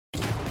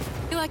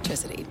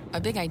Electricity,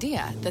 a big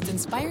idea that's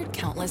inspired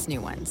countless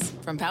new ones.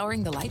 From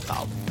powering the light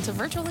bulb to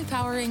virtually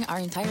powering our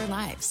entire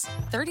lives.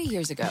 30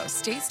 years ago,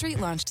 State Street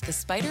launched the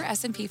SPDR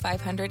S&P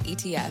 500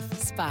 ETF,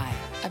 SPY.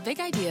 A big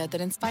idea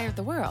that inspired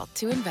the world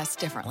to invest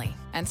differently,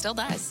 and still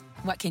does.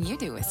 What can you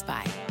do with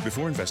SPY?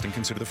 Before investing,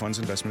 consider the fund's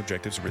investment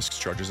objectives, risks,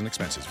 charges, and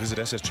expenses. Visit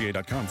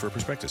ssga.com for a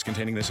prospectus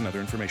containing this and other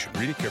information.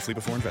 Read it carefully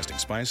before investing.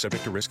 SPY is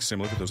subject to risks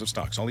similar to those of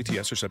stocks. All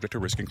ETFs are subject to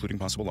risk, including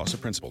possible loss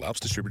of principal. Alps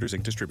Distributors,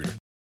 Inc. Distributor.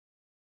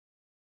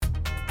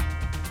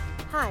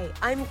 Hi,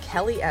 I'm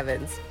Kelly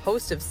Evans,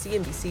 host of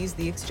CNBC's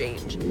The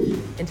Exchange,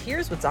 and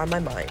here's what's on my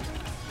mind.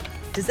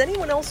 Does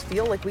anyone else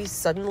feel like we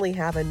suddenly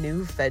have a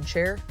new Fed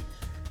chair?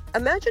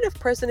 Imagine if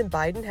President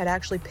Biden had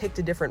actually picked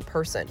a different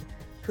person,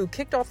 who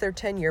kicked off their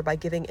tenure by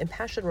giving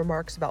impassioned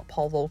remarks about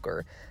Paul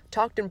Volcker,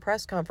 talked in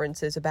press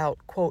conferences about,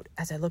 quote,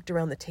 as I looked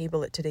around the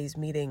table at today's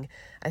meeting,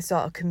 I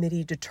saw a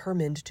committee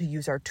determined to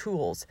use our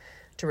tools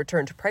to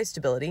return to price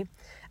stability,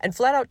 and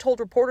flat out told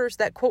reporters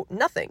that, quote,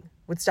 nothing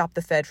would stop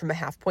the Fed from a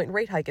half-point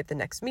rate hike at the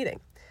next meeting.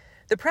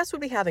 The press would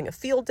be having a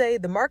field day,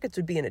 the markets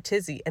would be in a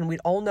tizzy, and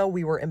we'd all know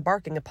we were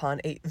embarking upon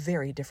a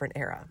very different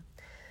era.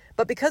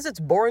 But because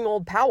it's boring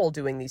old Powell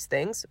doing these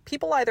things,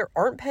 people either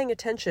aren't paying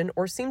attention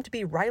or seem to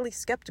be wryly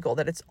skeptical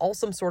that it's all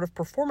some sort of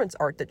performance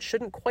art that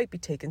shouldn't quite be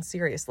taken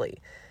seriously.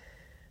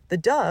 The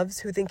doves,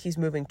 who think he's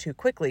moving too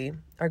quickly,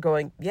 are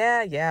going,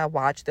 yeah,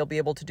 watch, they'll be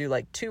able to do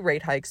like 2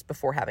 rate hikes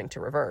before having to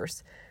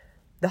reverse.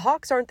 The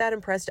hawks aren't that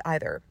impressed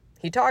either.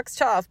 He talks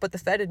tough, but the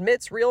Fed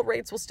admits real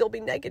rates will still be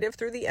negative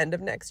through the end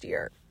of next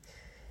year.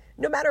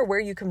 No matter where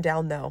you come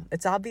down, though,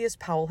 it's obvious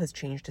Powell has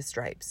changed his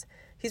stripes.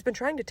 He's been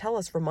trying to tell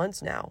us for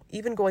months now,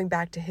 even going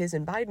back to his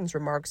and Biden's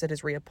remarks at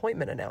his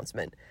reappointment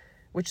announcement,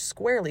 which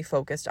squarely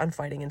focused on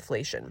fighting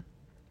inflation.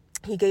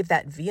 He gave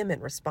that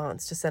vehement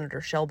response to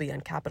Senator Shelby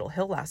on Capitol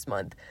Hill last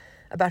month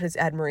about his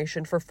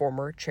admiration for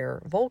former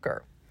Chair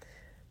Volcker.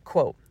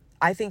 Quote,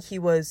 I think he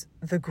was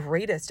the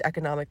greatest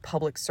economic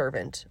public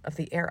servant of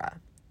the era.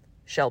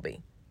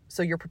 Shelby,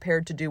 so you're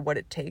prepared to do what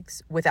it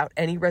takes without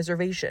any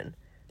reservation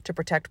to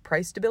protect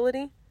price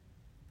stability?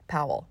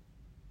 Powell,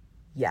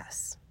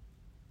 yes.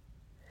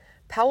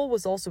 Powell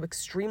was also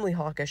extremely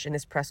hawkish in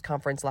his press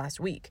conference last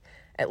week,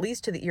 at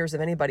least to the ears of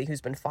anybody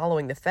who's been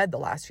following the Fed the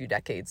last few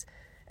decades,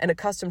 and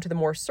accustomed to the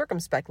more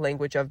circumspect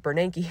language of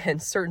Bernanke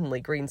and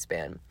certainly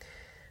Greenspan.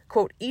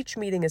 Quote, each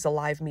meeting is a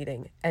live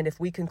meeting, and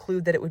if we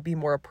conclude that it would be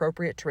more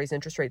appropriate to raise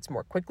interest rates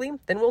more quickly,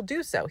 then we'll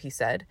do so, he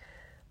said.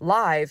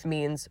 Live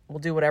means we'll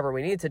do whatever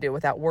we need to do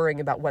without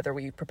worrying about whether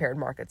we prepared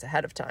markets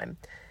ahead of time.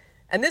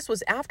 And this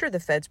was after the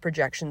Fed's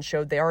projections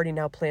showed they already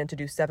now plan to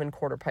do 7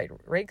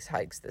 quarter-point rate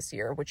hikes this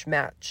year, which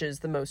matches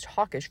the most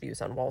hawkish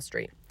views on Wall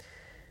Street.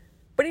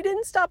 But he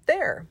didn't stop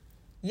there.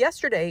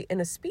 Yesterday, in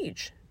a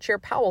speech, Chair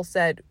Powell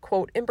said,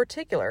 quote, in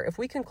particular, if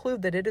we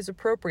conclude that it is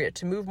appropriate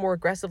to move more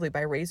aggressively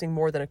by raising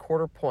more than a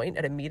quarter point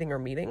at a meeting or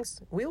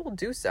meetings, we will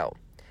do so.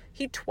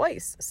 He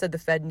twice said the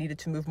Fed needed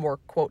to move more,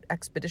 quote,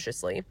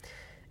 expeditiously.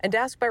 And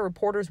asked by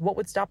reporters what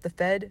would stop the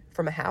Fed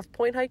from a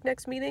half-point hike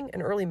next meeting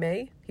in early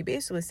May, he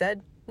basically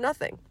said,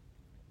 nothing.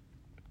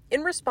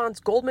 In response,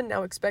 Goldman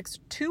now expects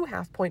 2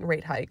 half-point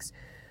rate hikes,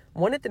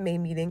 one at the May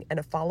meeting and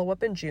a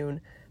follow-up in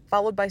June,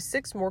 followed by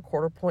 6 more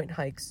quarter-point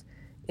hikes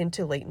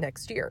into late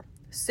next year.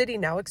 Citi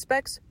now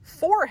expects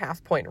 4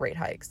 half-point rate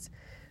hikes.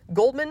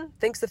 Goldman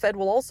thinks the Fed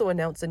will also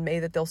announce in May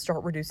that they'll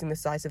start reducing the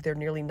size of their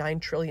nearly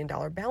 $9 trillion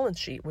balance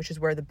sheet, which is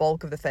where the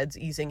bulk of the Fed's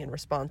easing in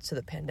response to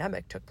the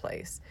pandemic took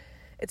place.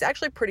 It's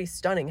actually pretty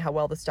stunning how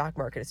well the stock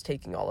market is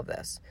taking all of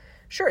this.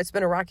 Sure, it's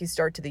been a rocky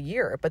start to the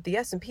year, but the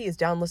S&P is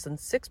down less than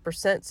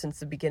 6% since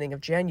the beginning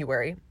of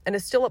January and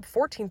is still up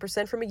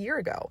 14% from a year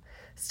ago.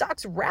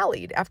 Stocks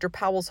rallied after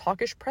Powell's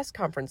hawkish press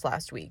conference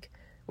last week,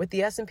 with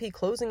the S&P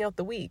closing out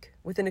the week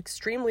with an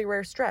extremely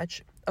rare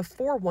stretch of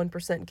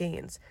 1%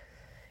 gains.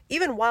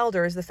 Even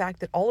wilder is the fact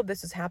that all of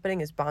this is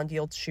happening as bond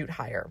yields shoot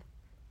higher.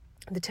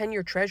 The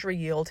 10-year Treasury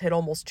yield hit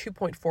almost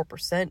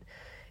 2.4%.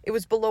 It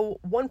was below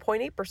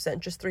 1.8%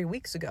 just 3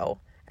 weeks ago,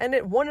 and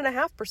at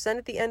 1.5%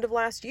 at the end of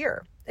last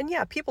year. And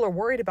yeah, people are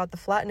worried about the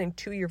flattening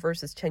 2-year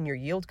versus 10-year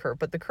yield curve,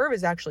 but the curve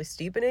is actually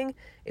steepening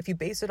if you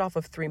base it off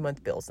of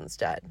 3-month bills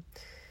instead.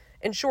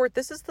 In short,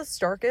 this is the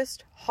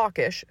starkest,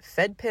 hawkish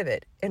Fed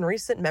pivot in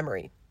recent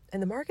memory,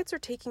 and the markets are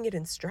taking it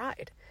in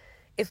stride.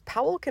 If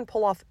Powell can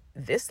pull off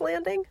this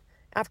landing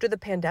after the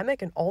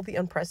pandemic and all the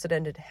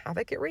unprecedented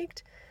havoc it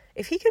wreaked,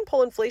 if he can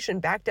pull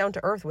inflation back down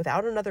to earth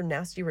without another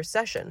nasty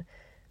recession,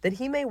 then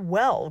he may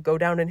well go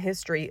down in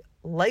history,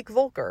 like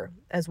Volcker,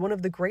 as one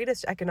of the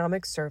greatest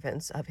economic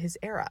servants of his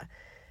era.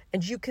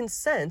 And you can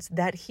sense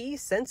that he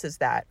senses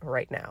that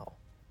right now.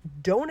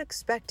 Don't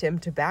expect him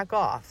to back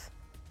off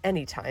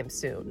anytime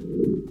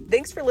soon.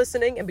 Thanks for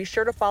listening, and be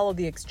sure to follow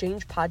the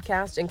Exchange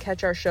podcast and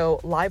catch our show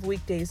live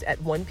weekdays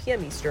at 1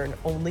 p.m. Eastern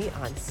only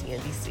on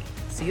CNBC.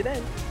 See you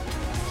then.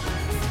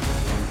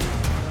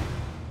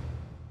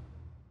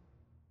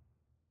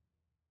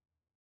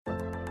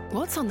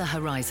 What's on the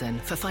horizon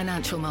for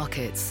financial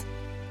markets?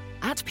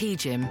 At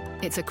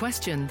PGIM, it's a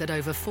question that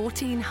over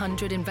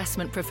 1,400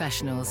 investment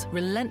professionals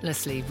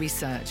relentlessly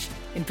research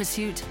in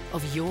pursuit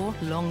of your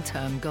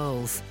long-term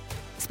goals.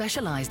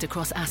 Specialised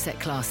across asset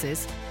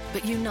classes,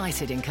 but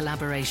united in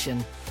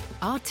collaboration,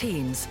 our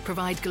teams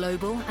provide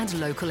global and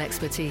local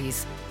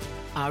expertise.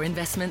 Our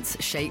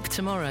investments shape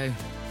tomorrow,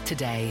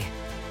 today.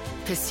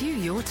 Pursue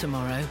your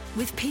tomorrow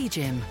with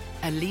PGIM,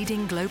 a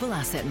leading global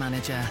asset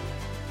manager.